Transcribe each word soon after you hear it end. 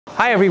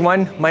Hi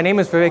everyone, my name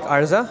is Vivek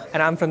Arza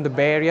and I'm from the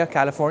Bay Area,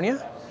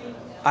 California.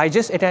 I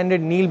just attended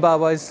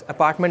neal-bawa's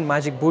Apartment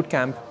Magic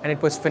Bootcamp and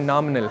it was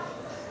phenomenal.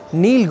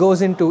 Neal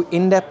goes into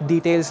in-depth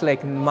details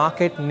like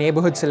market,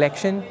 neighborhood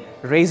selection,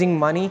 raising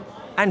money,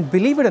 and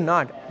believe it or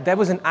not, there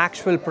was an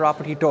actual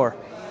property tour.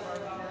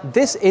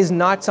 This is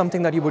not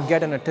something that you would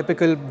get in a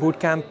typical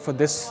bootcamp for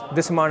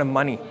this amount of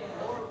money.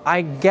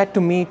 I get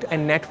to meet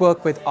and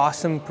network with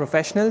awesome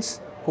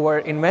professionals who are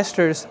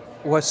investors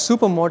who are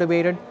super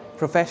motivated,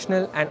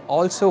 professional, and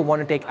also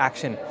want to take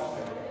action.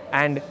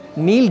 And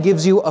Neal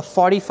gives you a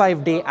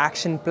 45-day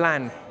action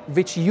plan,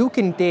 which you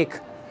can take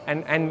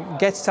and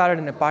get started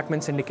in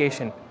apartment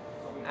syndication.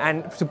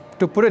 And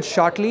to put it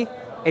shortly,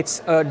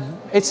 it's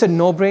a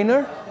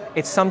no-brainer.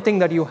 It's something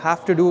that you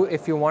have to do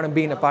if you want to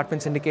be in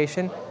apartment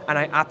syndication, and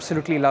I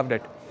absolutely loved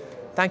it.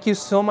 Thank you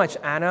so much,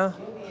 Anna,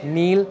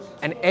 Neal,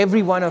 and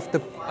every one of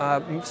the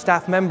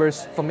staff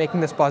members for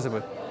making this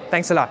possible.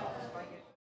 Thanks a lot.